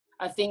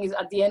I think is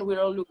at the end we're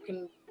all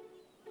looking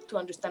to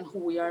understand who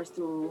we are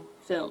through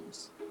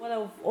films. What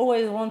I've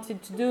always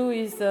wanted to do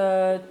is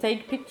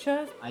take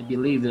pictures. I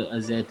believe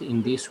that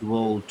in this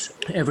world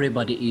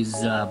everybody is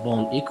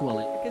born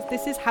equally. Because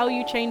this is how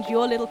you change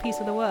your little piece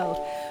of the world,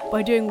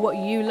 by doing what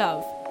you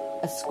love.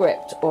 A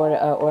script or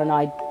an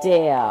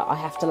idea, I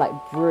have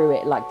to brew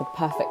it like the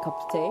perfect cup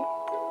of tea.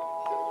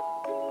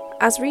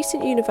 As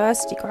recent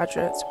university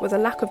graduates with a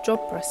lack of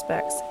job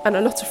prospects and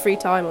a lot of free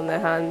time on their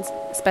hands,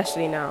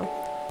 especially now,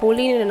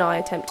 Pauline and I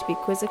attempt to be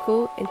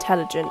quizzical,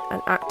 intelligent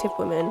and active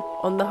women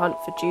on the hunt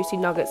for juicy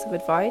nuggets of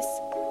advice,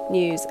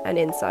 news and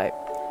insight.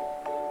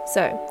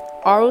 So,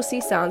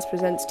 RLC Sounds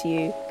presents to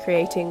you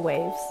Creating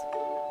Waves.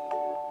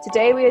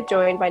 Today we are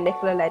joined by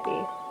Nicola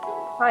Leddy.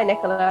 Hi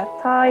Nicola.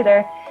 Hi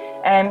there.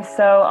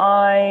 So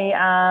I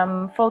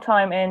am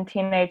full-time in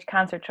Teenage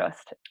Cancer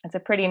Trust. It's a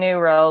pretty new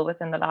role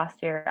within the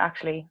last year.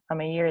 Actually, I'm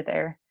a year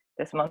there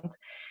this month.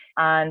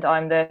 And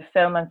I'm the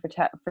film and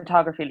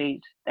photography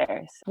lead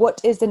there.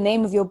 What is the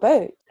name of your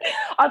boat?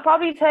 I'll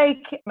probably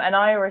take an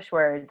Irish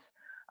word,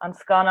 and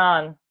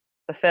Scanan,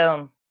 the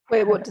film.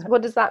 Wait,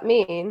 what does that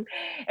mean?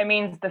 It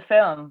means the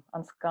film,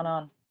 and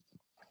Scanan.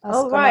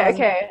 Oh, right,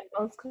 okay.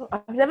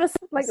 I've never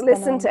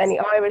listened to any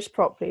Irish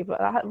properly, but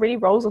that really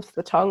rolls off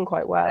the tongue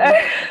quite well.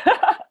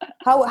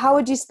 How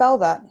would you spell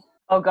that?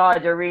 Oh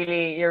God, you're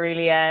really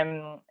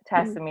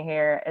testing me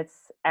here.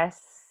 It's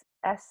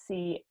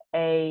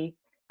SCA.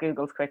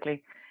 Google's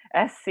quickly.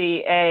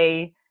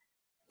 SCANNAIN.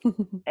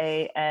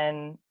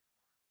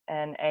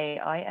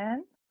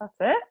 That's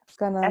it.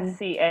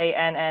 SCANNAIN.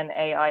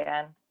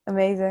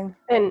 Amazing.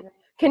 And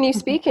can you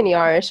speak any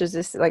Irish? Is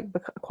this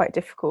quite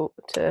difficult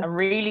to? I'm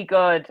really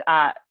good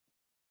at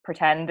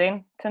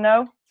pretending to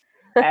know,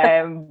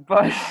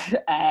 but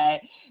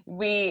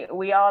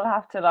we all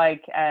have to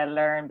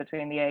learn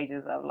between the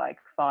ages of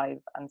 5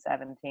 and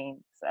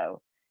 17.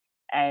 So,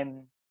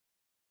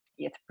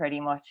 it's pretty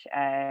much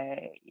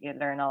you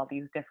learn all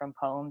these different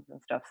poems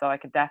and stuff. So I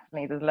could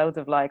definitely, there's loads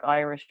of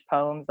Irish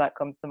poems that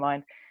comes to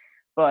mind.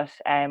 But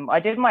I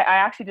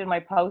actually did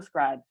my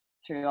postgrad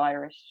through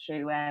Irish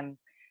through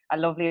a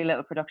lovely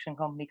little production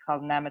company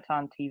called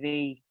Nematon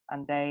TV,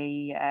 and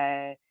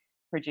they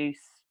produce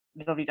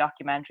lovely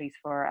documentaries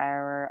for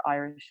our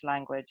Irish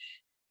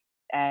language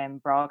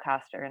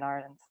broadcaster in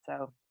Ireland.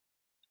 So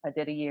I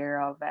did a year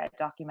of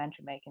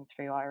documentary making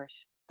through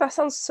Irish. That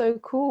sounds so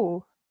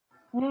cool.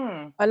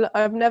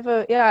 I've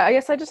never, I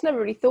guess I just never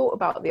really thought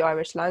about the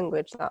Irish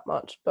language that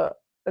much, but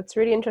it's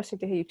really interesting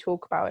to hear you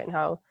talk about it and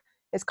how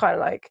it's kind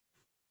of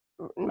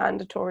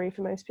mandatory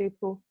for most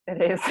people.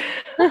 It is.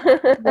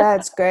 Yeah,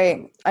 it's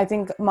great. I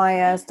think my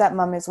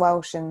stepmom is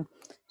Welsh and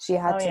she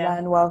had to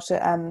learn Welsh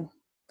at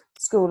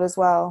school as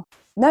well.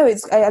 No,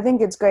 I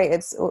think it's great.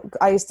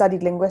 I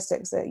studied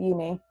linguistics at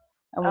uni,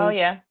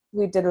 and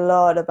we did a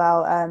lot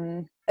about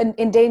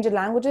endangered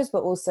languages,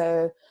 but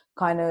also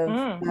kind of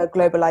the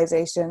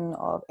globalization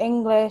of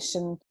English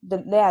and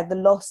the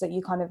loss that you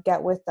kind of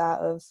get with that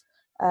of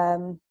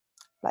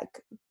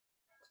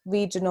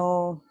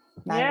regional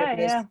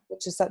languages,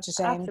 which is such a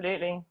shame.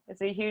 Absolutely.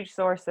 It's a huge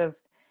source of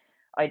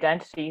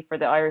identity for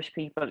the Irish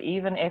people,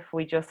 even if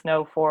we just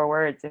know 4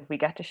 words. If we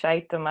get to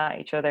shout them at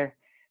each other,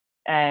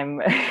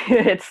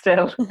 it's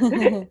still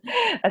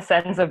a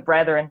sense of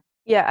brethren.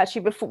 Yeah,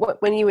 actually, before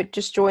when you would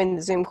just join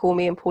the Zoom call,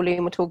 me and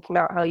Pauline were talking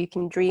about how you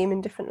can dream in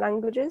different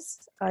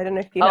languages. I don't know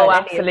if you heard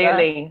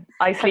absolutely.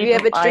 Have you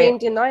ever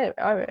dreamed in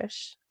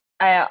Irish?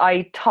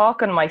 I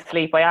talk in my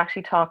sleep. I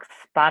actually talk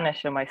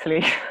Spanish in my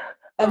sleep.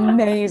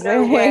 Amazing.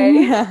 No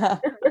way.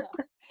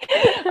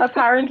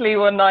 Apparently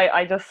one night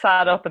I just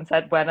sat up and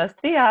said buenos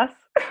dias.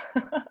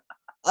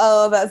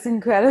 Oh, that's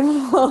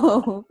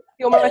incredible.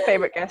 You're my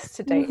favourite guest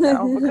to date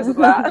now because of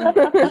that.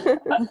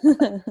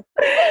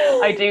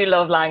 I do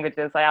love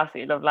languages. I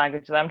absolutely love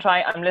languages. I'm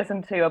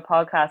listening to a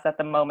podcast at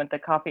the moment, the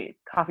Coffee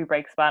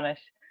Break Spanish.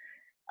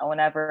 And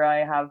whenever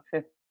I have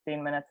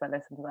 15 minutes, I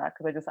listen to that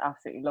because I just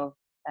absolutely love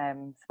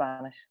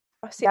Spanish.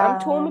 See, I'm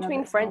torn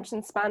between French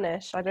and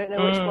Spanish. I don't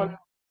know which one.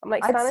 I'm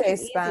I'd say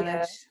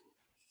Spanish.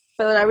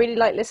 But then I really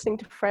like listening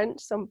to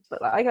French.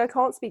 But I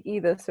can't speak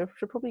either, so I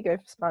should probably go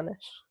for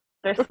Spanish.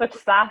 There's such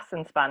sass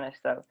in Spanish,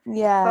 though.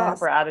 Yeah.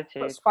 Proper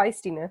attitude. Such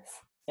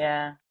feistiness.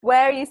 Yeah.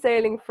 Where are you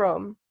sailing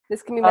from?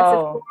 This can be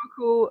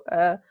metaphorical,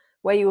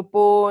 where you were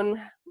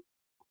born,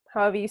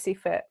 however you see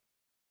fit.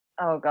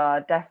 Oh,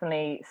 God,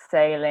 definitely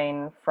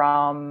sailing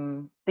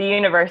from the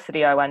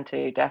university I went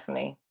to,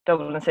 definitely.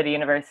 Dublin City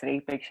University,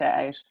 big shout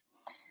out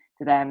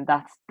to them.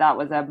 That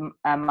was a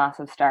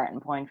massive starting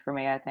point for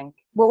me, I think.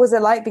 What was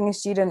it like being a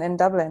student in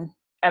Dublin?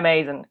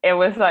 Amazing. It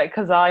was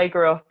because I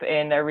grew up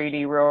in a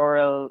really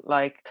rural,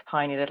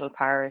 tiny little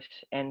parish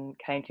in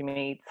County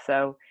Meath.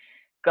 So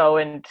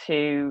going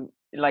to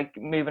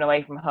moving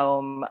away from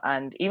home,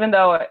 and even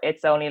though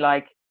it's only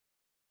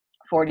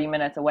 40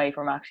 minutes away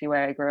from actually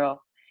where I grew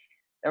up,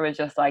 there was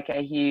just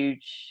a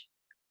huge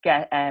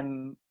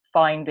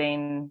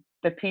finding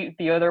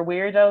the other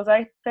weirdos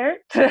out there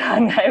to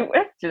hang out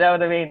with. Do you know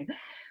what I mean?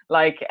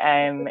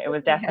 It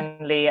was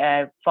definitely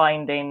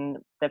finding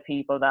the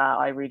people that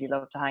I really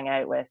love to hang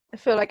out with. I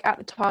feel like at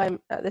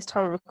this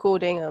time of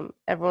recording,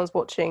 everyone's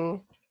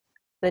watching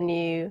the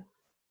new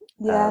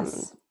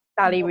Yes.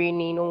 Sally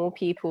Rooney Normal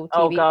People TV.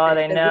 Oh God,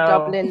 I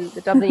know.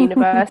 The Dublin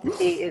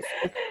University is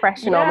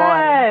fresh in our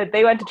mind.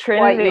 They went to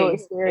Quite your Trinity.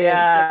 experience.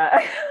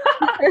 Yeah.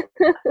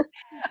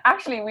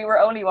 Actually, we were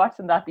only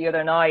watching that the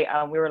other night,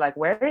 and we were like,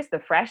 "Where's the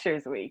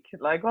Freshers Week?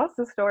 Like, what's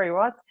the story?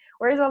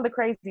 Where's all the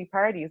crazy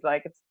parties?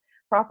 Like, it's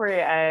proper,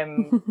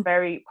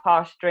 very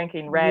posh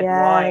drinking red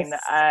wine,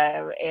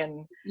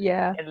 in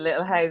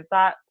Little House.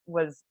 That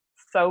was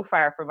so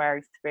far from our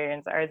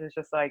experience. Ours was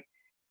just like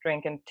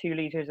drinking 2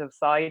 liters of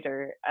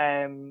cider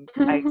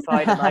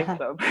outside a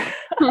nightclub.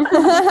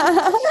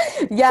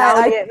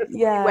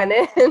 Went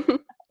in.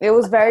 It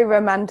was very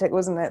romantic,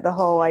 wasn't it? The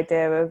whole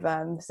idea of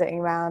sitting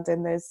around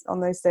on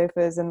those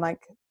sofas and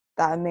like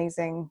that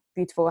amazing,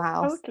 beautiful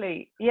house.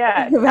 Totally,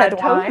 yeah,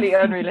 totally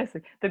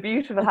unrealistic. The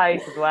beautiful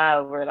house as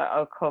well. We're like,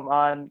 oh come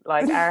on,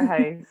 like our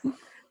house,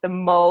 the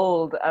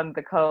mold and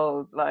the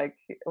cold, like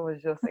it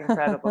was just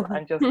incredible,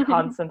 and just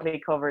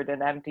constantly covered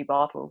in empty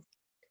bottles.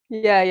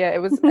 Yeah, it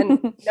was,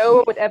 and no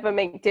one would ever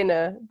make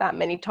dinner that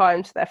many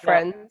times for their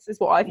friends, is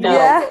what I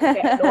felt. I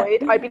get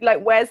annoyed. I'd be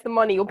like, where's the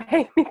money you're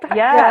paying me back?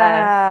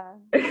 Yeah.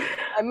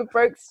 I'm a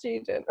broke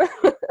student.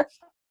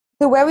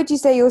 So where would you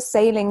say you're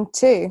sailing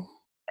to?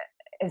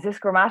 Is this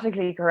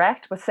grammatically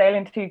correct? But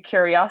sailing to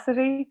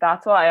curiosity,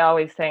 that's what I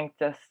always think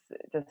just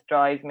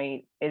driving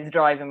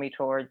me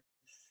towards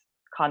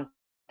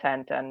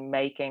content and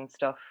making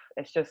stuff.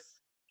 It's just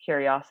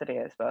curiosity,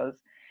 I suppose.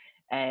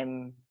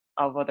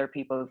 Of other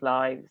people's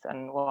lives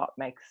and what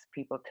makes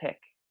people tick.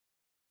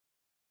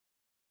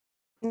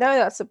 No,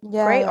 that's a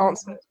great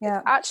answer.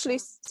 Yeah. Actually,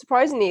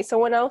 surprisingly,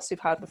 someone else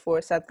we've had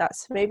before said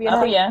that's maybe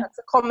that's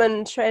a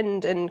common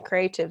trend in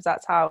creatives.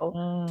 That's how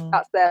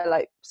that's their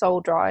like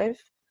soul drive.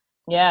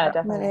 Yeah,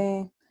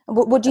 definitely.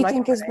 What do you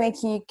think is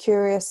making you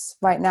curious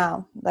right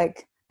now?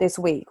 Like this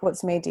week,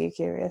 what's made you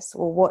curious,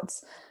 or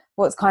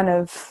what's kind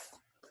of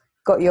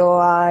got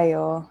your eye?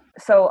 Or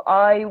so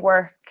I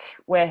work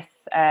with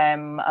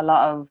a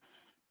lot of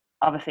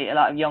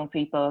young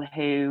people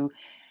who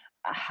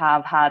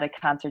have had a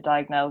cancer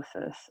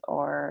diagnosis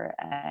or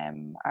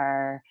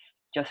are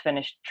just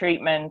finished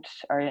treatment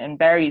or in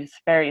various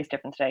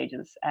different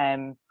stages.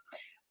 And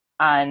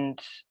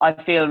I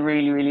feel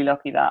really, really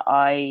lucky that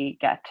I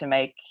get to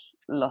make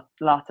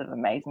lots of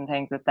amazing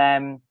things with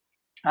them.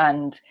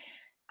 And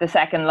the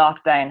second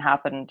lockdown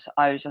happened,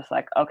 I was just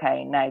like,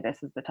 okay, now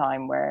this is the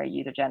time where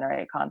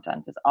user-generated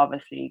content is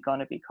obviously going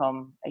to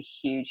become a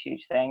huge,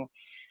 huge thing.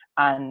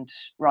 And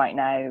right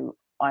now,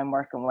 I'm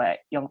working with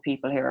young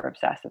people who are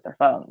obsessed with their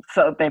phones,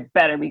 so they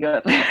better be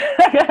good.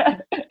 I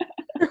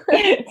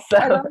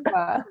love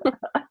that.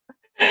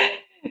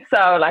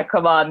 So, like,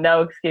 come on,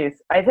 no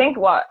excuse. I think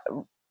what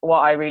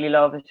I really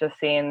love is just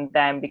seeing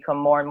them become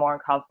more and more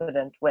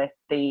confident with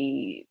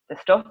the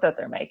stuff that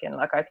they're making.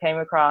 Like, I came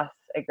across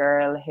a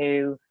girl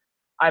who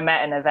I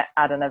met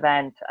at an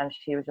event, and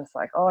she was just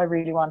like, "Oh, I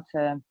really want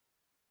to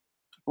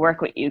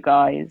work with you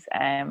guys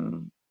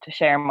to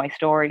share my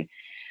story."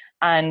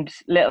 And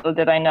little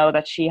did I know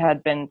that she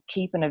had been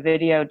keeping a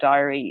video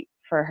diary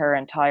for her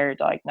entire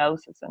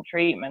diagnosis and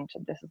treatment.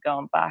 And this is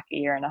going back a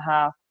year and a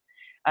half.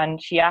 And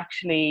she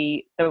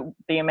actually,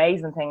 the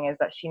amazing thing is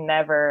that she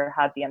never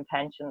had the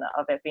intention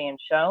of it being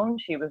shown.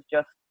 She was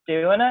just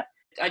doing it.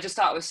 I just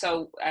thought it was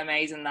so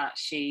amazing that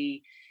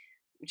she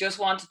just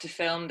wanted to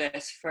film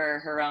this for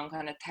her own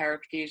kind of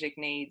therapeutic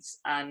needs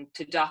and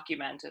to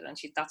document it. And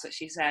that's what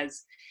she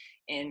says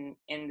in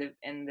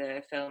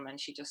the film, and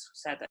she just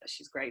said that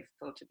she's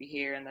grateful to be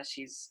here and that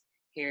she's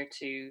here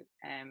to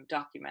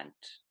document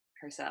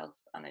herself.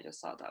 And I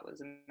just thought that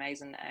was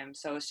amazing.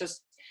 So it's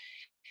just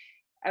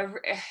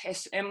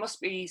it must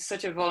be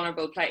such a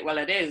vulnerable place. Well,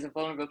 it is a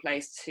vulnerable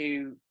place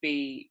to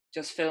be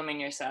just filming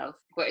yourself,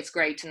 but it's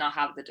great to not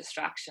have the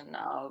distraction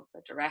of a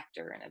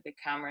director and a big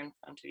camera in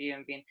front of you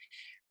and being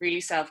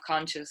really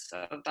self-conscious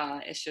of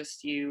that. It's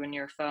just you and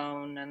your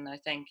phone. And I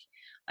think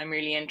I'm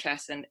really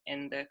interested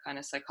in the kind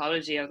of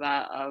psychology of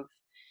that, of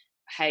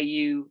how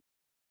you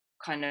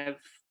kind of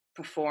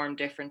perform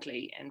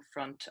differently in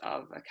front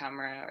of a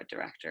camera or a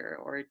director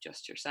or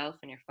just yourself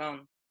and your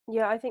phone.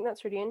 Yeah, I think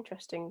that's really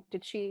interesting.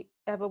 Did she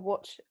ever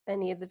watch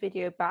any of the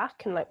video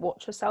back and like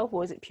watch herself,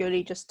 or is it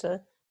purely just to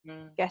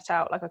get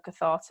out like a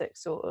cathartic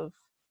sort of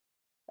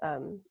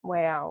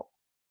way out?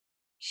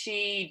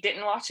 She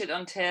didn't watch it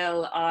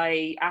until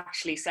I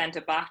actually sent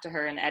it back to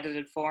her in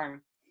edited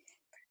form.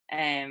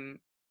 And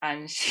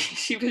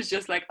she was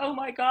just like, "Oh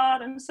my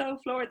God, I'm so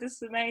floored.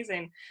 This is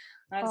amazing."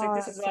 And I was like,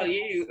 "This is all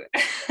you."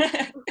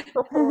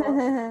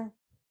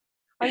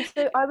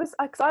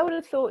 Because I would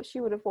have thought she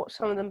would have watched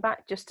some of them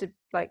back just to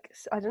like,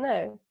 I don't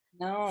know.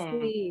 No.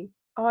 See.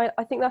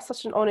 I think that's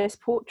such an honest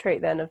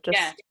portrait then of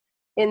just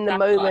in the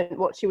moment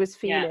what she was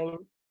feeling. Yeah.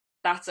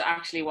 That's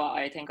actually what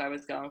I think I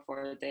was going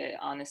for, the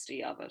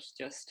honesty of it.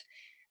 Just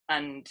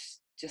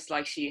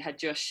like she had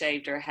just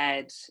shaved her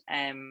head,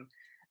 and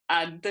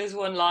And there's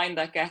one line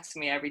that gets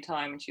me every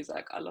time, and she's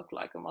like, "I look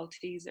like a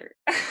Malteser."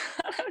 And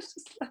I was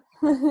just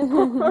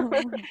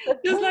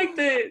like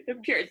the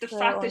So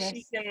fact that honest.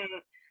 she can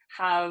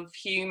have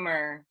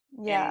humor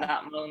in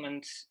that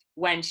moment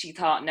when she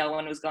thought no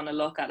one was going to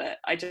look at it.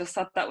 I just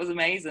thought that was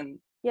amazing.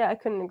 Yeah, I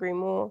couldn't agree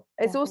more.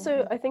 It's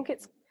also, I think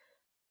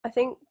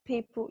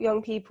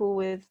young people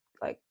with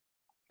like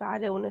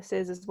bad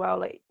illnesses as well,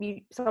 like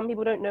some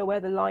people don't know where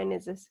the line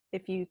is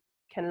if you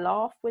can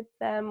laugh with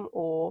them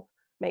or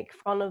make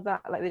fun of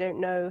that, like they don't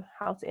know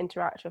how to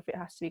interact, or if it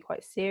has to be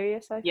quite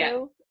serious. I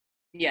feel.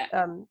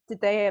 Did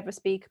they ever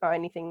speak about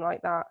anything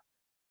like that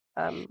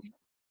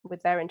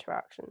with their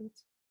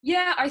interactions?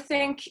 Yeah, I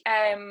think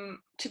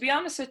to be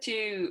honest with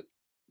you,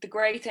 the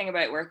great thing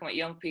about working with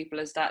young people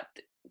is that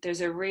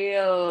there's a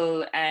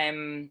real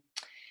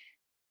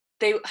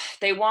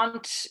they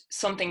want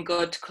something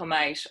good to come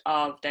out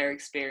of their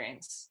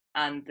experience,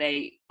 and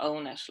they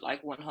own it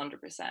like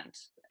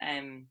 100%.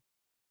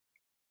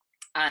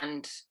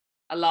 And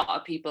a lot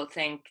of people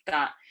think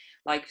that,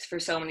 like, for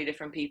so many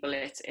different people,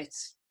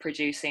 it's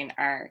producing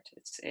art,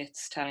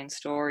 it's telling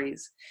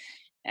stories,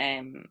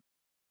 and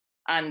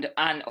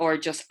or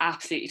just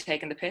absolutely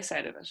taking the piss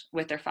out of it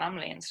with their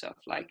family and stuff.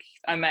 Like,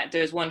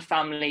 there's one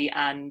family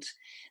and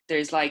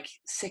there's like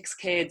 6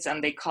 kids,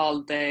 and they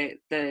called the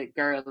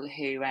girl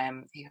who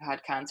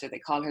had cancer, they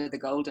call her the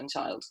golden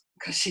child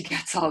because she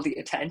gets all the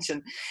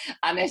attention,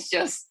 and it's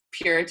just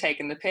pure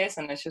taking the piss,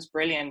 and it's just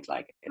brilliant.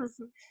 Like, it's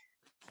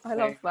I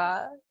love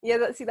that. Yeah,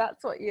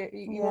 that's what you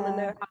want to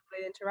know, how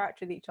they interact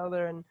with each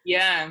other, and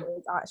what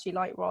it's actually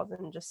like, rather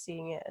than just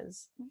seeing it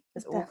as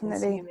all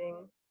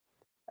consuming.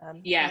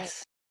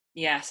 Yes,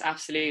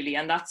 absolutely,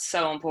 and that's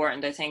so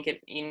important. I think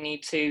you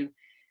need to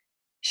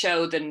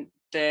show the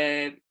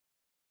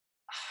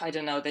I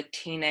don't know, the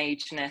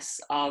teenageness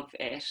of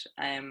it,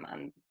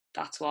 and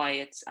that's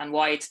why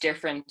it's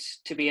different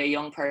to be a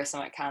young person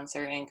with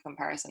cancer in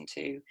comparison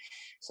to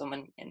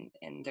someone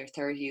in their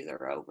 30s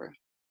or over.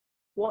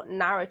 What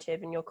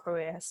narrative in your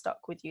career has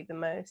stuck with you the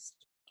most?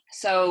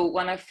 So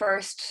when I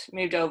first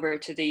moved over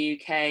to the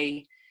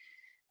UK,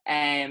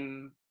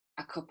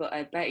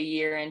 about a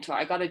year into it,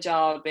 I got a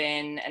job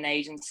in an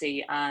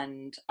agency,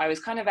 and I was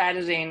kind of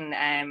editing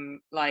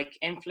like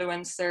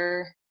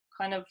influencer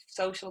kind of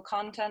social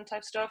content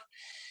type stuff.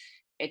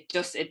 It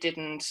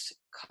didn't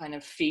kind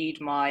of feed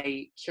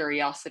my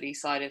curiosity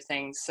side of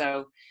things.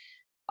 So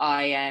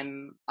I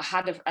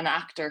had an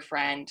actor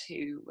friend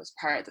who was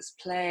part of this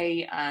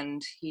play,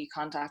 and he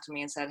contacted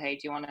me and said, "Hey,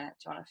 do you want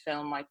to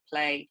film my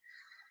play?"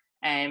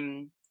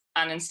 And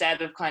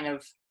instead of kind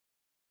of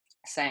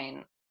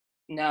saying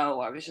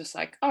no, I was just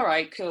like, all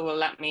right, cool, well,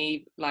 let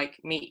me like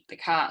meet the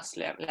cast,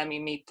 let me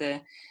meet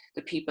the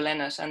people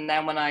in it. And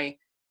then when I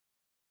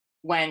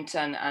went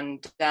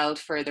and delved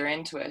further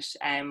into it,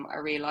 I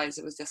realized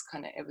it was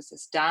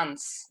this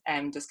dance,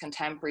 this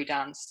contemporary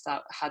dance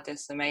that had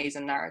this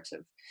amazing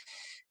narrative,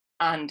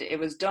 and it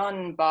was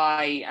done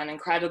by an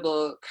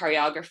incredible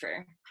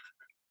choreographer,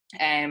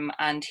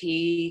 and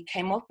he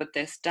came up with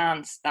this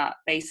dance that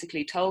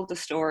basically told the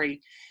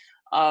story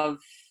of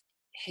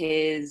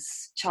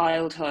his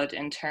childhood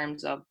in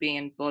terms of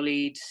being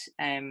bullied,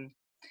 and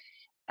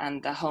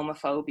the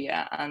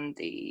homophobia and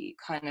the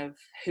kind of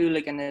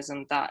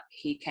hooliganism that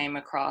he came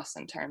across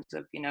in terms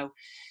of,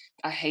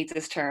 I hate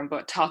this term,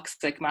 but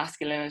toxic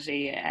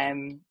masculinity,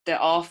 the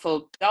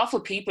awful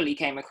people he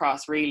came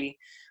across, really,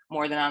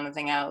 more than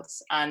anything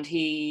else. And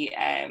he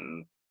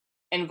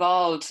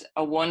involved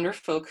a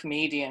wonderful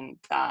comedian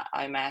that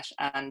I met,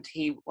 and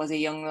he was a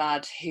young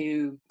lad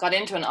who got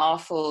into an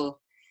awful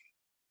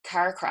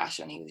car crash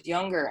when he was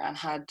younger and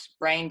had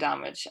brain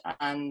damage,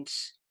 and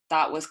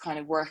that was kind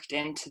of worked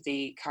into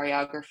the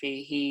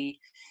choreography.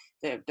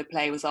 The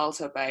play was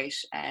also about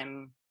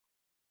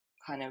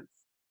kind of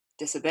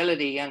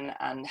disability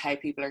and how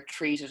people are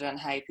treated, and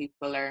how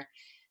people are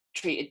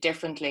treated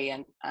differently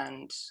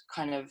and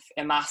kind of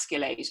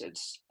emasculated,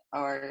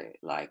 or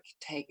like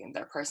taken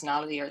their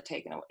personality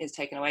is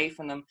taken away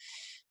from them.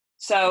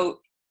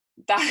 So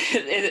that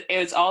it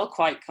was all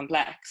quite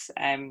complex.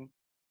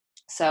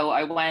 So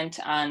I went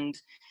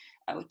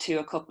to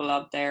a couple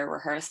of their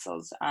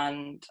rehearsals,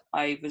 and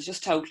I was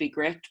just totally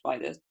gripped by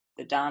the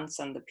dance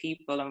and the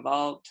people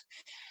involved.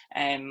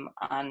 And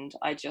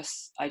I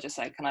just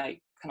said, can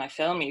I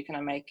film you? Can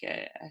I make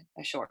a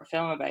short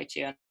film about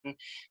you? And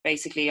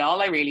basically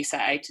all I really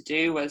set out to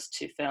do was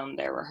to film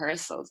their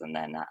rehearsals, and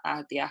then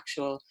add the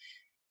actual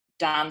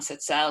dance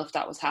itself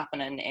that was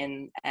happening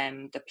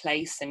in the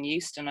place in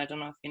Euston. I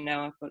don't know if you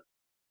know it, but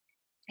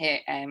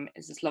it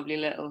is this lovely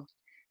little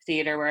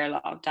theatre where a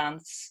lot of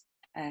dance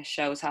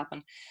shows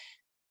happen.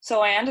 So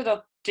I ended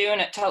up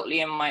doing it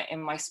totally in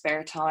my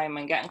spare time,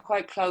 and getting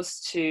quite close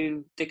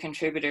to the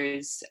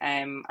contributors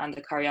and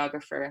the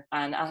choreographer.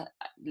 And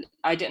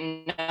I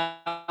didn't know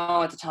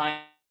at the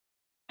time,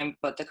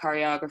 but the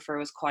choreographer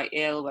was quite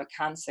ill with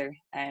cancer,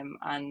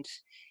 and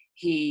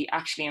he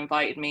actually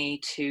invited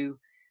me to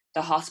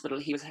the hospital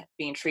he was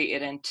being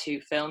treated in to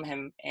film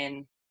him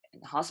in in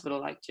the hospital,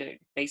 like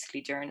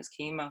basically during his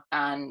chemo.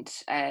 And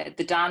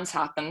the dance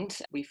happened.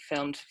 We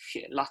filmed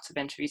lots of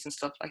interviews and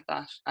stuff like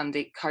that. And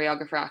the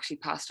choreographer actually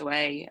passed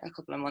away a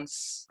couple of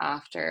months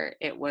after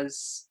it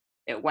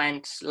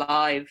went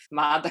live.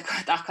 Mad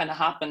that kind of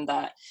happened,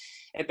 that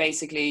it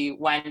basically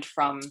went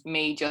from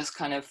me just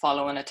kind of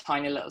following a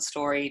tiny little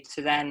story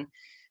to then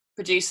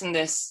producing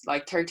this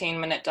like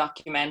 13-minute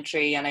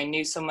documentary. And I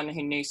knew someone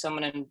who knew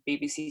someone in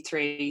BBC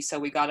Three, so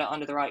we got it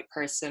under the right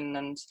person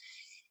and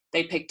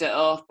they picked it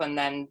up, and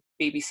then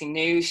BBC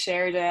News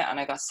shared it and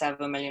I got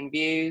 7 million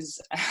views.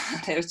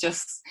 It was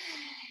just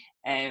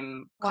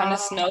kind of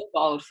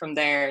snowballed from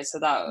there. So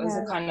that was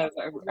a kind of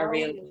a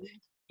real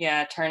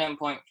turning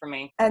point for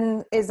me.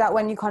 And is that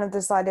when you kind of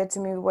decided to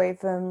move away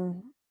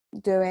from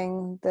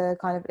doing the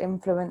kind of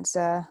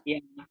influencer?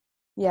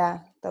 Yeah,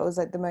 that was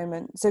like the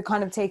moment. So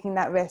kind of taking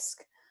that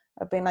risk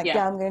of being like,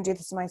 I'm going to do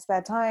this in my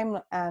spare time,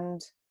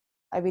 and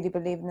I really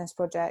believe in this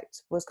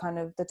project, was kind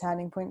of the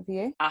turning point for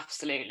you?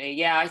 Absolutely.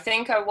 Yeah, I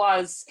think I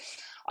was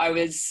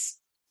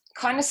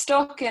kind of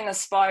stuck in a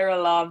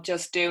spiral of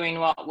just doing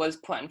what was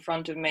put in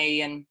front of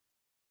me and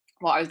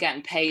what I was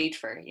getting paid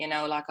for, you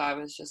know, like I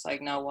was just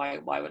like, no, why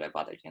would I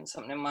bother doing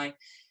something in my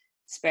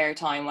spare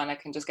time when I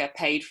can just get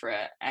paid for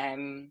it?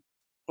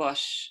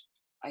 But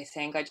I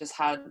think I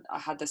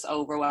had this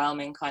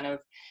overwhelming kind of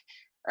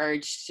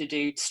urge to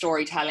do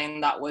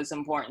storytelling that was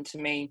important to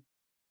me.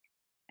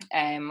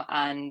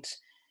 And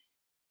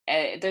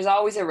there's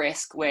always a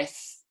risk with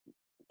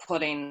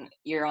putting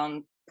your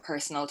own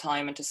personal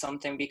time into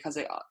something, because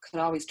it could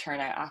always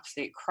turn out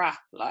absolute crap.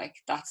 Like,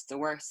 that's the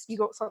worst. You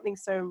got something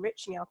so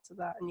enriching out of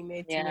that, and you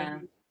made some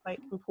really, like,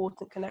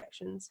 important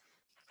connections.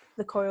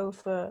 The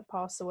choreographer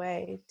passed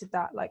away. Did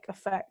that like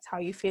affect how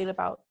you feel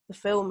about the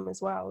film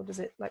as well? Does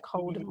it like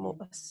hold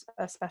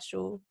a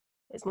special?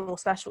 It's more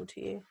special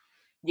to you?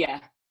 Yeah,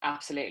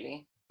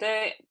 absolutely.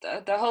 The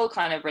whole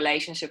kind of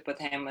relationship with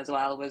him as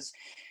well was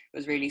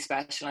really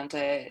special, and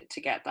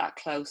to get that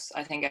close.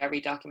 I think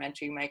every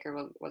documentary maker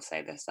will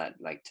say this, that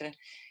like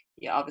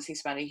you obviously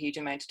spend a huge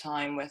amount of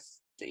time with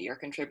your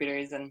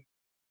contributors and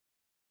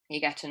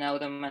you get to know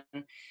them,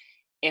 and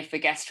if it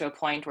gets to a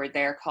point where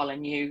they're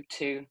calling you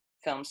to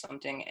film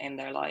something in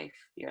their life,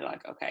 you're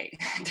like, okay,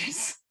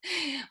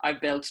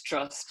 I've built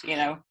trust, you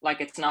know,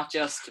 like it's not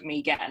just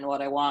me getting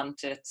what I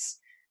want, it's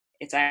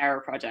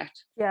our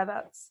project. Yeah,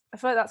 I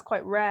feel like that's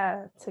quite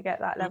rare to get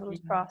that level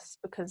of trust,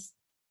 because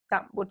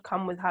that would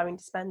come with having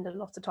to spend a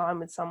lot of time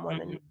with someone,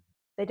 and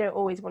they don't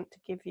always want to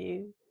give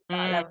you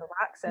that level of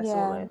access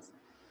almost.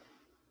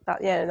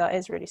 That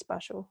is really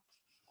special.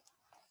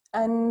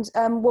 And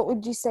what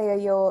would you say are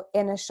your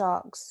inner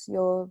sharks,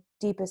 your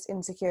deepest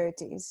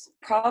insecurities?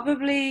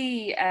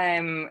 Probably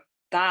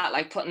that,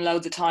 like putting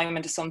loads of time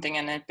into something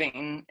and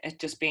it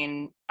just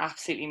being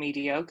absolutely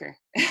mediocre.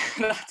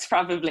 That's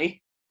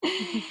probably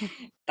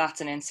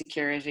that's an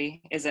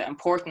insecurity. Is it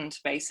important,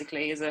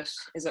 basically? Is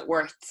it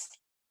worth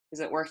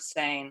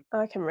saying?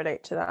 I can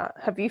relate to that.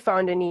 Have you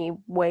found any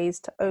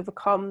ways to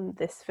overcome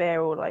this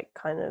fear, or like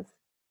kind of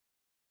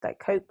like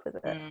cope with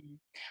it?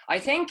 I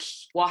think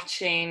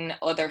watching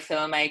other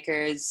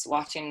filmmakers,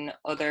 watching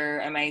other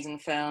amazing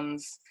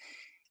films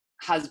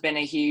has been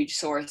a huge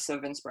source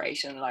of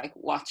inspiration. Like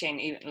watching,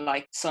 even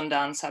like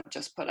Sundance have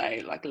just put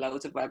out like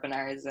loads of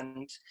webinars,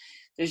 and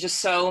there's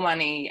just so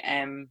many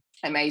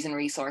amazing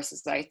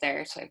resources out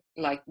there to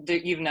like,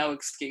 you've no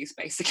excuse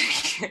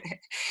basically.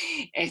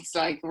 It's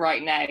like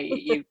right now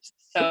you've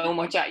so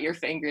much at your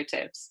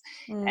fingertips,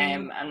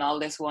 and all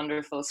this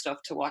wonderful stuff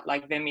to what,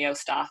 like Vimeo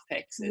staff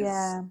picks is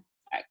a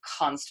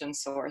constant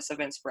source of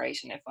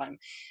inspiration. If I'm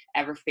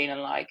ever feeling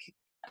like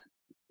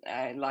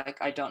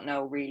I don't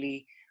know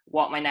really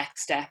what my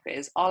next step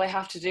is, all I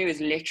have to do is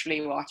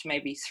literally watch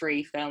maybe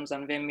 3 films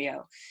on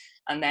Vimeo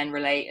and then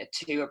relate it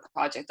to a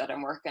project that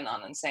I'm working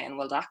on and saying,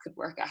 well, that could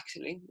work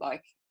actually.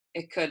 Like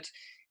it could.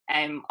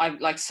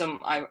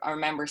 I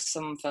remember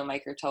some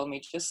filmmaker told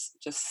me just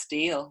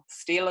steal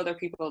other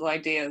people's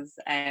ideas,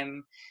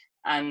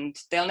 and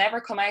they'll never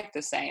come out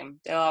the same.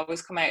 They'll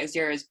always come out as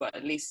yours, but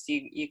at least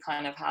you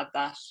kind of had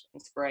that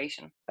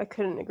inspiration. I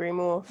couldn't agree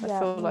more. I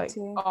feel like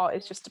art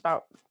is just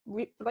about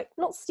like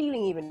not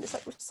stealing even. It's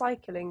like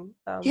recycling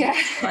an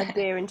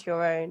idea into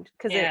your own,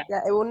 because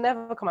it will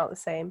never come out the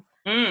same.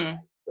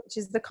 Which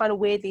is the kind of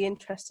weirdly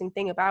interesting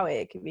thing about it.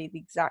 It could be the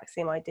exact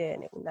same idea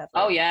and it will never.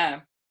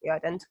 Be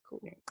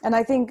identical. And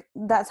I think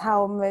that's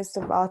how most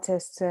of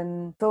artists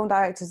and film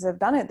directors have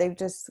done it.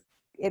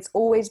 It's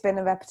always been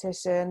a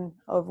repetition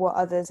of what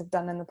others have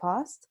done in the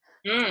past.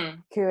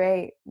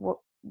 Create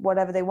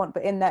whatever they want,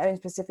 but in their own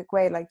specific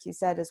way, like you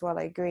said as well.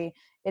 I agree,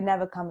 it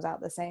never comes out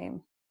the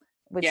same,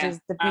 which is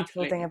the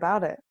beautiful thing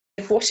about it.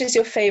 What is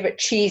your favorite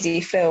cheesy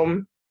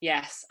film?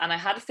 Yes, and I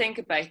had to think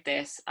about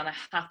this, and I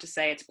have to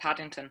say it's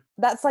Paddington.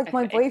 That's like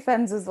my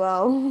boyfriend's as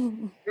well.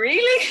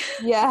 Really?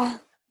 Yeah.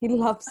 He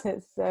loves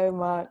it so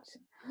much.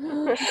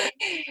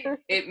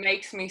 It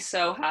makes me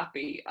so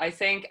happy, I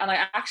think. And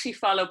I actually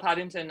follow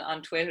Paddington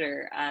on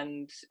Twitter,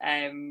 and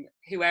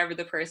whoever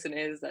the person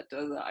is that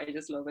does it, I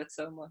just love it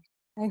so much.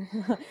 I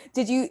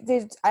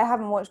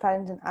haven't watched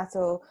Paddington at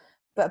all,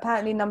 but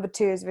apparently number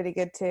 2 is really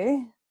good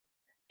too.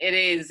 It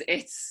is.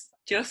 It's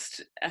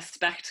just a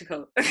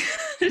spectacle.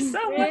 There's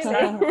so much.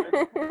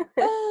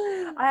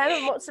 I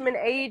haven't watched them in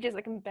ages.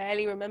 I can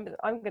barely remember them.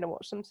 I'm going to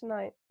watch them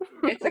tonight.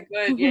 It's a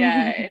good,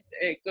 it's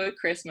a good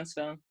Christmas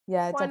film.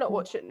 Yeah, why definitely. not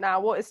watch it now?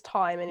 What is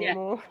time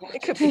anymore?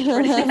 It could be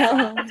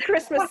Christmas,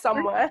 Christmas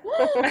somewhere.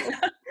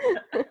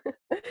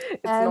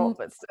 It's not,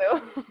 but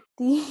still.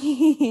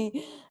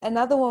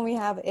 Another one we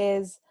have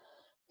is,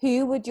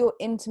 who would your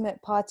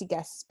intimate party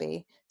guests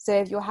be? So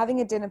if you're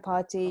having a dinner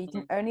party, you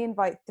can only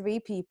invite 3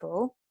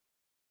 people,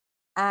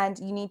 and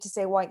you need to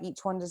say why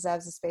each one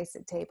deserves a space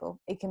at the table.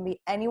 It can be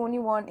anyone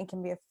you want. It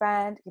can be a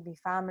friend. It can be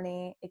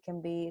family. It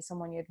can be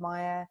someone you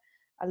admire,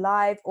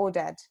 alive or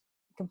dead.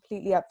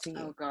 Completely up to you.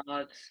 Oh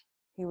God.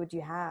 Who would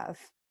you have?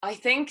 I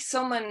think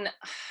someone,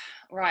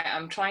 right,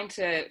 I'm trying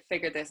to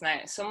figure this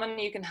out. Someone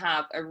you can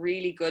have a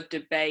really good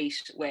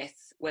debate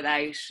with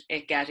without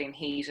it getting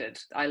heated.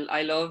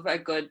 I love a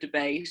good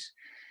debate,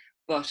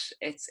 but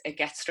it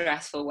gets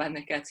stressful when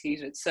it gets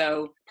heated.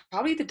 So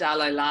probably the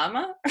Dalai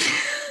Lama.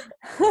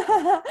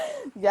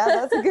 Yeah,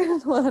 that's a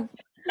good one.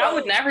 That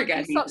would never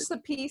get heated. Such the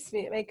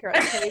peacemaker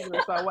at the table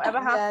as well. Whatever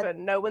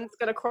happened, no one's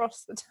going to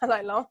cross the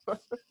Dalai Lama.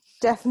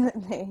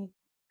 Definitely.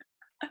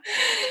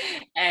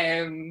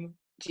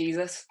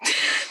 Jesus.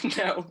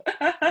 No.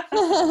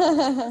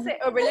 Is it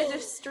a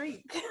religious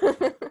streak?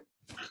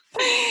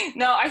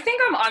 No, I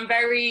think I'm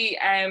very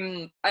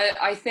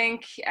I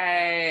think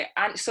and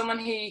someone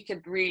who you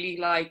could really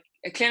like,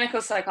 a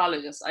clinical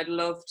psychologist. I'd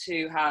love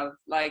to have,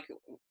 like,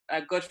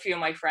 a good few of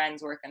my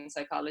friends work in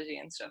psychology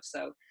and stuff,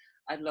 so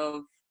I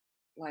love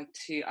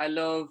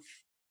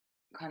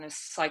kind of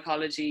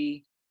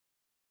psychology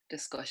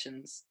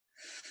discussions.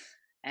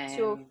 What's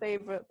your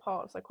favorite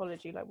part of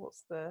psychology? Like,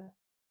 what's the,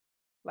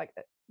 like,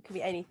 it could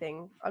be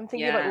anything. I'm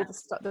thinking about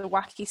all the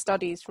wacky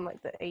studies from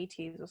like the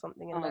 80s or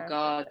something. In my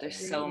God, there's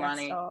really so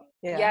many.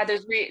 Yeah,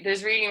 there's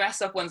really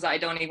messed up ones that I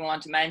don't even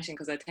want to mention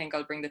because I think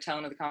I'll bring the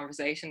tone of the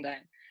conversation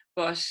down.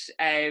 But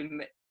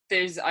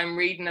I'm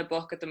reading a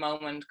book at the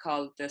moment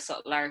called The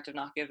Subtle Art of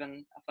Not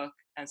Giving a Fuck.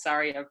 And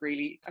sorry, I've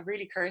really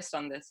cursed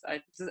on this.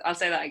 I'll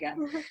say that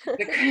again.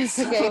 The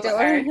Subtle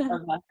Art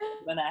of Not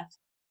Giving a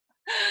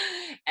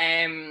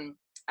Fuck.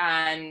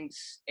 And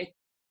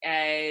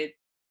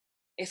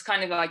it's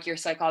kind of like your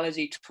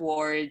psychology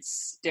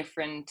towards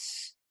different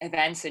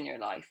events in your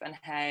life and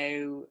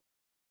how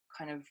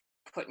kind of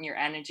putting your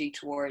energy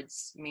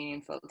towards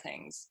meaningful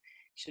things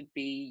should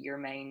be your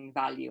main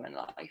value in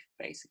life,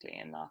 basically,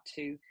 and not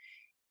to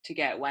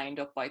get wound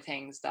up by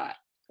things that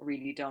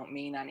really don't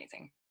mean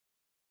anything.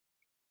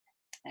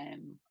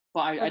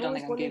 But I don't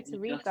think I'm wanted to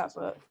read that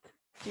book.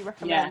 Do you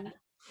recommend? Yeah.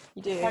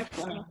 You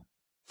do.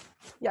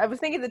 Yeah, I was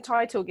thinking the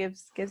title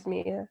gives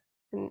me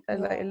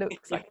like, it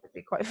looks like it'd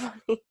be quite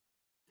funny.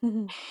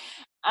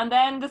 And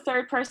then the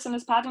third person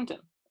is Paddington.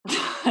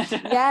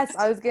 Yes,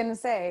 I was gonna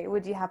say,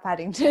 would you have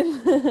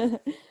Paddington?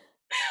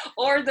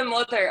 Or the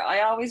mother.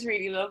 I always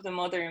really love the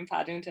mother in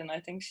Paddington. I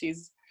think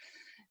she's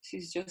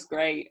just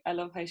great. I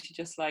love how she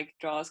just like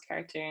draws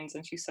cartoons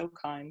and she's so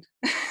kind.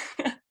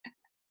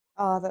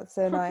 Oh, that's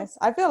so nice.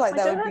 I feel like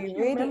that would be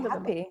really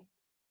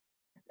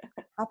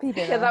happy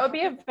dinner. Yeah, that would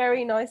be a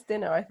very nice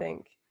dinner, I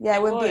think. Yeah,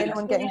 it wouldn't be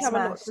anyone getting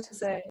smashed.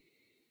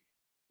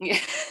 Yeah.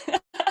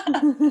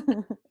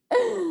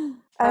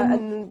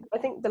 And I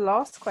think the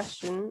last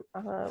question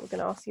we're going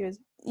to ask you is,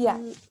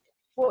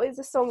 what is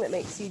a song that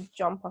makes you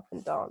jump up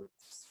and dance?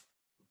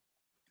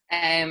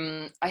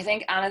 I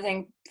think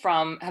anything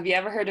from, have you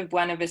ever heard of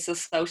Buena Vista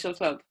Social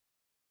Club?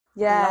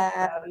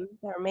 Yeah.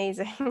 They're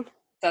amazing.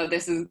 So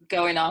this is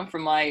going on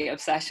from my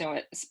obsession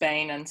with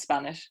Spain and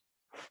Spanish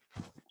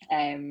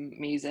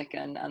music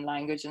and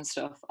language and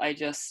stuff. I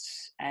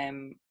just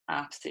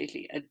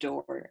absolutely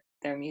adore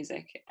their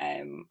music.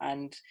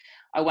 And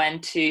I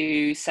went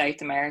to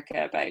South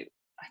America about,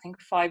 I think,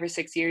 5 or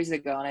 6 years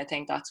ago, and I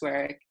think that's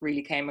where it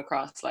really came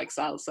across, like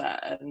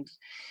salsa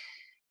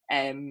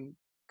and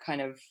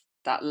kind of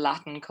that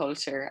Latin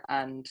culture,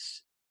 and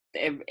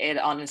it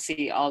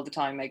honestly all the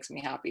time makes me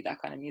happy, that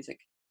kind of music.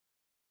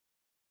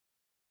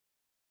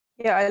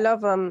 Yeah, I love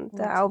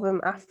the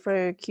album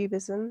Afro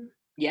Cubism.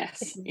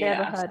 Yes. If you've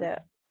never heard it.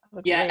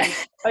 Yeah.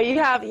 Oh, you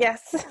have?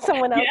 Yes.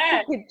 Someone else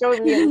could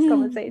join me in this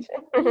conversation.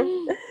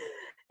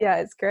 Yeah,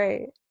 it's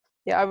great.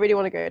 Yeah, I really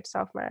want to go to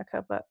South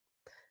America, but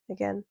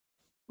again,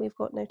 we've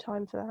got no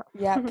time for that.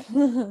 Yep.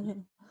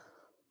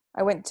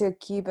 I went to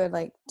Cuba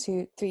like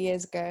 2-3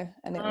 years ago,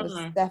 and it was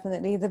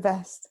definitely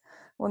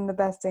one of the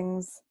best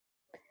things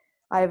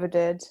I ever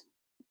did.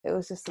 It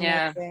was just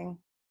amazing.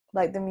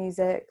 Like, the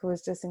music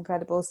was just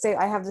incredible. So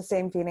I have the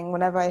same feeling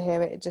whenever I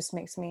hear it. It just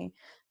makes me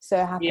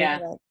so happy,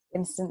 like,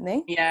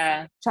 instantly.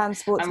 Yeah.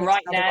 Transports me to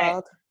another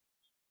world.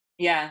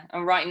 Yeah,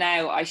 and right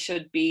now I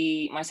should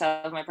be,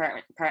 myself and my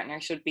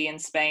partner should be in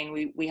Spain.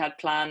 We had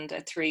planned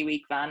a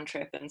 3-week van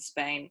trip in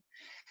Spain.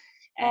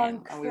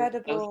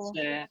 Incredible.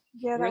 Yeah,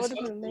 that would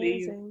have been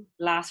amazing.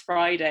 Last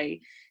Friday.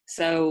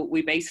 So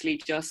we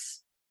basically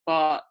just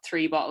bought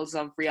 3 bottles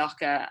of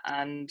Rioja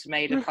and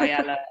made a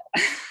paella.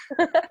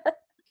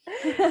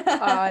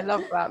 I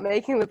love that,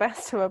 making the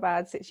best of a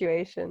bad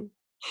situation.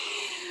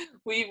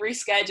 We've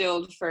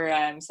rescheduled for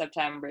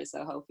September,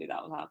 so hopefully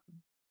that will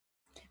happen.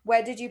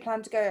 Where did you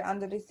plan to go?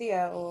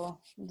 Andalusia or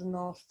the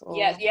north? Or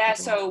Yeah.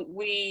 So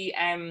we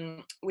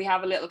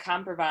have a little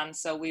camper van,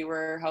 so we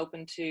were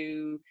hoping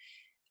to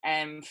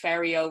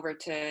ferry over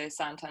to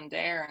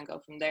Santander and go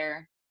from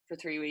there for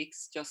 3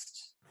 weeks,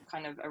 just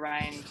kind of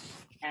around,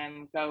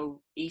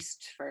 go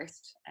east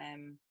first,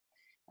 and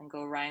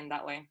go around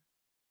that way.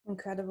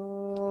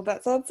 Incredible.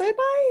 That sounds so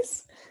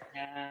nice.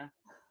 Yeah.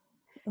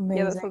 Amazing.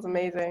 Yeah, that sounds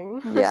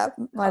amazing. Yeah,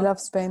 I love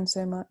Spain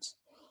so much.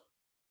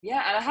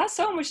 Yeah, and it has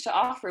so much to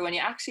offer when you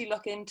actually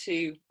look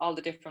into all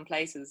the different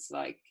places.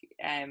 Like,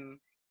 it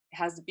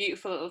has the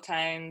beautiful little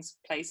towns,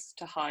 places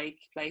to hike,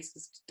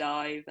 places to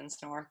dive and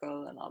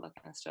snorkel and all that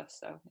kind of stuff.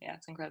 So yeah,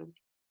 it's incredible.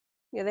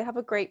 Yeah, they have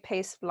a great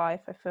pace of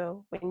life. I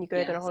feel when you go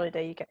on a Yes.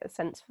 holiday, you get a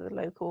sense for the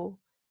local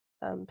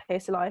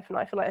pace of life, and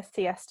I feel like a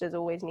siesta is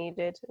always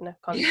needed in a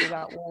country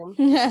that warm.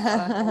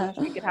 I wish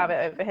we could have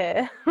it over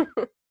here.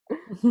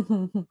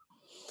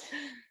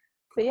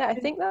 But yeah, I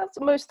think that's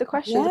most of the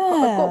questions.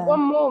 I've got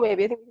one more,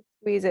 maybe. I think we can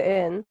squeeze it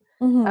in.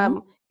 Mm-hmm.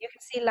 You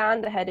can see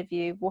land ahead of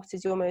you. What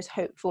is your most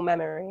hopeful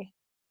memory?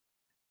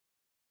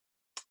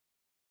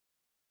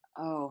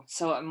 Oh,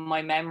 so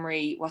my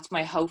memory, what's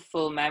my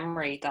hopeful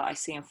memory that I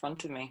see in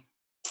front of me?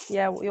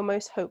 Yeah, your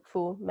most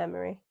hopeful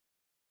memory.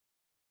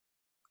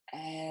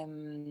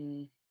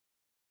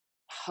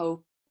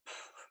 Hope.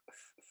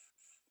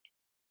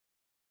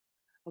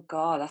 Oh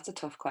God, that's a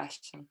tough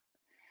question.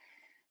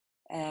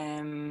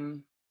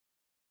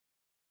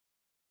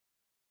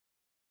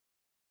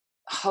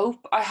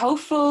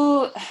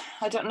 Hopeful,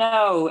 I don't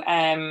know.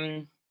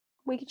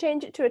 We could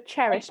change it to a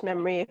cherished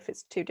memory if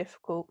it's too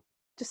difficult.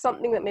 Just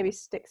something that maybe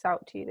sticks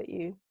out to you that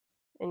you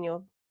in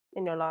your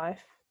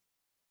life.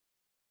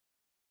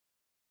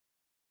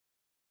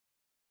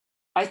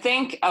 I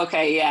think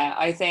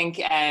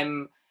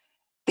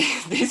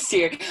this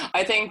year,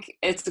 I think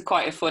it's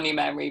quite a funny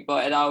memory,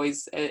 but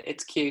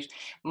it's cute.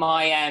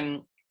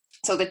 My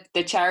so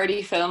the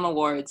charity film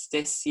awards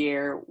this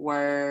year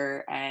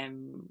were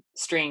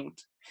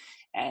streamed,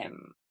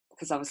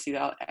 because obviously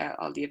all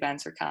the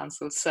events were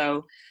cancelled.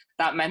 So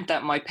that meant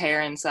that my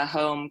parents at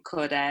home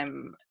could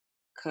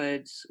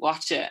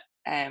watch it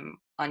on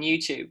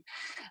YouTube,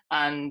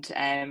 and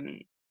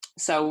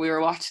so we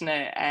were watching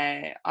it.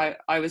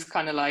 I was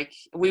kind of like,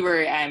 we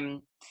were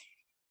in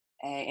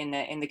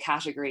the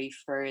category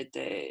for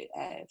the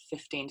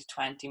 15 to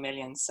 20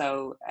 million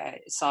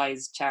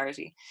size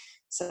charity.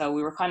 So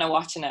we were kind of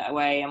watching it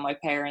away, and my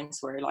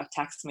parents were like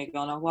texting me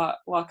going, "Oh,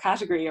 what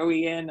category are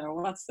we in, or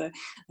what's the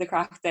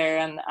crack there?"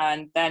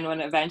 And then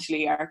when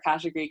eventually our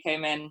category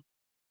came in,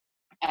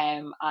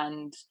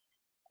 and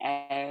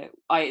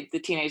the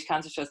Teenage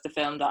Cancer Trust, the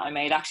film that I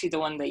made, actually the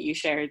one that you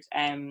shared,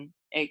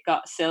 it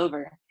got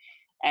silver,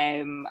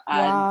 and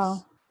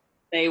wow.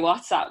 They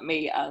WhatsApp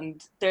me,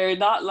 and they're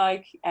not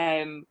like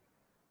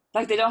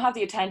they don't have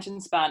the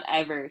attention span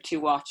ever to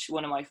watch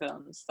one of my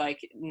films. Like,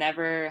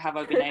 never have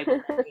I been able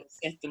to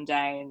sit them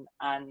down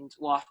and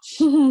watch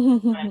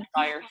an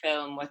entire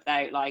film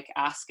without like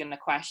asking a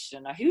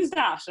question, who's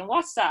that and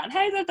what's that and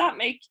how did that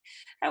make,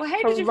 how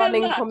did you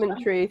running film that?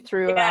 Commentary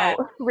throughout,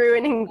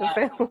 ruining the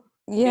film.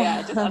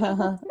 Yeah. Just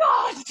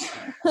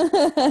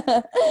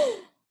God.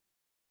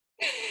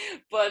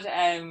 But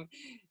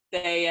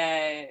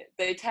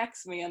they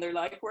text me and they're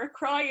like, "We're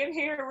crying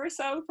here, we're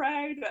so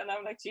proud," and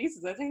I'm like,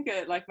 Jesus, I think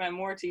it like meant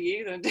more to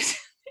you than to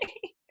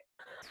me.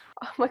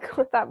 Oh my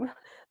God,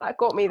 that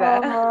got me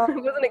there. I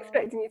wasn't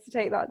expecting you to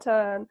take that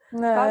turn.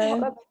 No.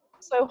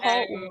 That's so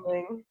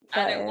heartwarming.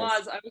 And I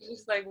was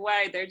just like,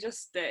 wow, they're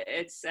just,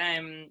 it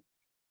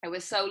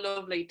was so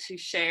lovely to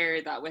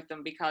share that with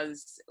them,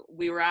 because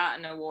we were at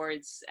an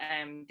awards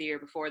the year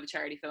before, the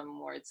Charity Film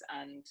Awards,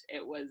 and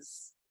it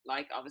was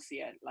like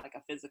obviously a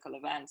physical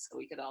event, so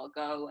we could all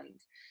go, and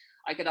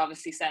I could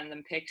obviously send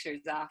them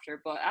pictures after.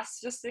 But that's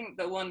just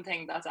the one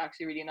thing that's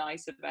actually really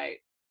nice about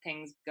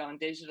things going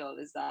digital,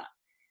 is that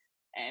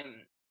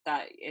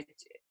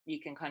you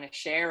can kind of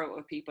share it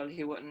with people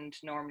who wouldn't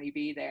normally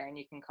be there, and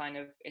you can kind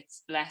of,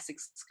 it's less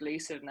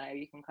exclusive now.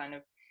 You can kind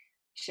of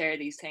share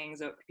these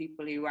things with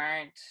people who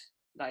aren't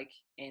like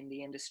in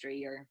the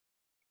industry or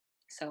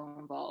so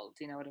involved,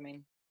 you know what I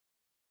mean?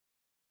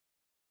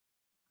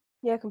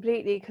 Yeah,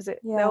 completely, because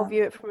they'll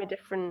view it from a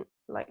different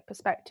like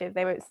perspective.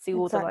 They won't see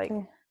all the like,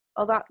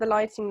 oh, that the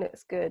lighting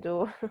looks good,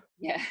 or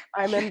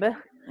I remember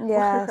I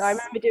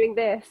remember doing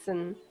this,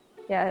 and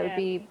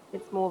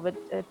it's more of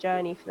a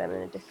journey for them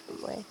in a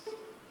different way.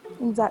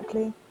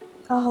 Exactly.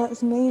 Oh,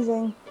 that's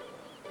amazing.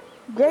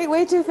 Great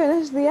way to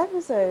finish the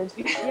episode.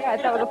 Yeah,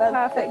 that was a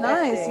perfect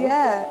nice ending.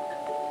 Yeah,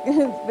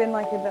 it's been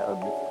like a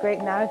little great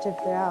narrative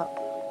throughout.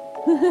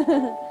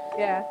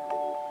 Yeah.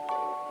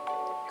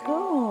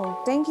 Cool.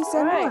 Thank you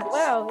so much.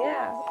 Well,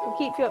 yeah, we'll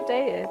keep you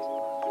updated.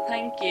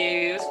 Thank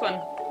you. It was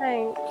fun.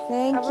 Thanks.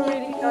 Thank Have you. a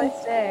really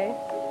nice day.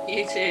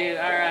 You too.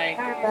 All right.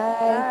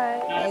 Bye.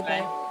 Bye.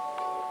 Bye.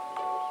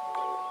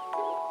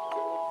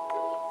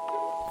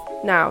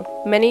 Now,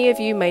 many of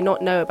you may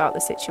not know about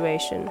the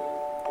situation.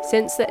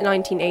 Since the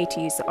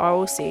 1980s, the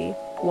Aral Sea,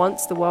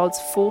 once the world's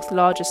fourth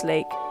largest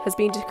lake, has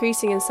been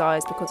decreasing in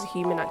size because of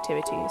human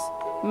activities,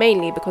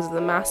 mainly because of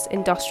the mass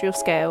industrial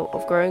scale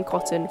of growing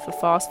cotton for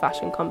fast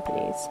fashion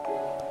companies.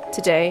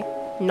 Today,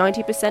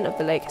 90% of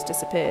the lake has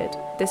disappeared.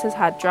 This has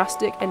had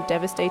drastic and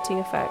devastating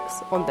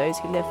effects on those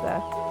who live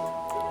there,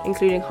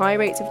 including high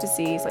rates of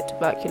disease like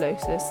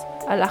tuberculosis,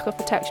 a lack of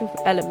protection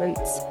from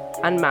elements,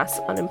 and mass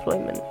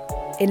unemployment.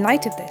 In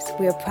light of this,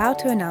 we are proud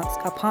to announce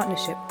our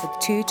partnership with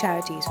two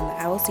charities from the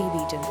Aral Sea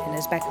region in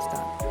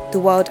Uzbekistan. The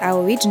World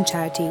Aral Region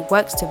Charity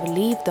works to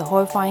relieve the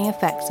horrifying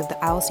effects of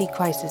the Aral Sea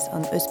crisis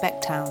on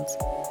Uzbek towns.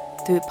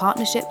 Through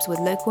partnerships with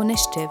local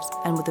initiatives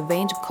and with a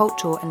range of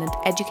cultural and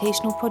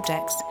educational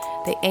projects,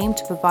 they aim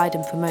to provide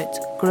and promote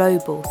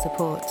global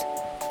support.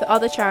 The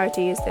other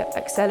charity is the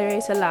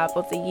Accelerator Lab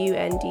of the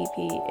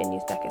UNDP in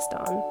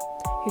Uzbekistan,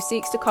 who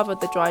seeks to cover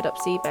the dried up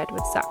seabed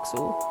with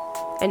Saxul,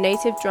 a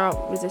native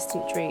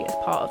drought-resistant tree, as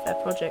part of their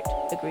project,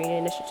 the Green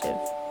Initiative.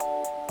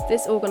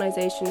 This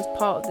organisation is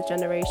part of the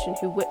generation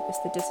who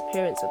witnessed the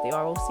disappearance of the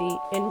Aral Sea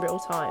in real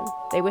time.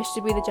 They wish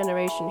to be the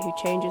generation who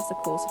changes the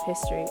course of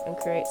history and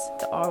creates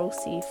the Aral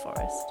Sea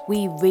forest.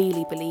 We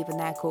really believe in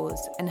their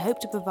cause and hope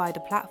to provide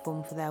a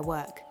platform for their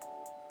work.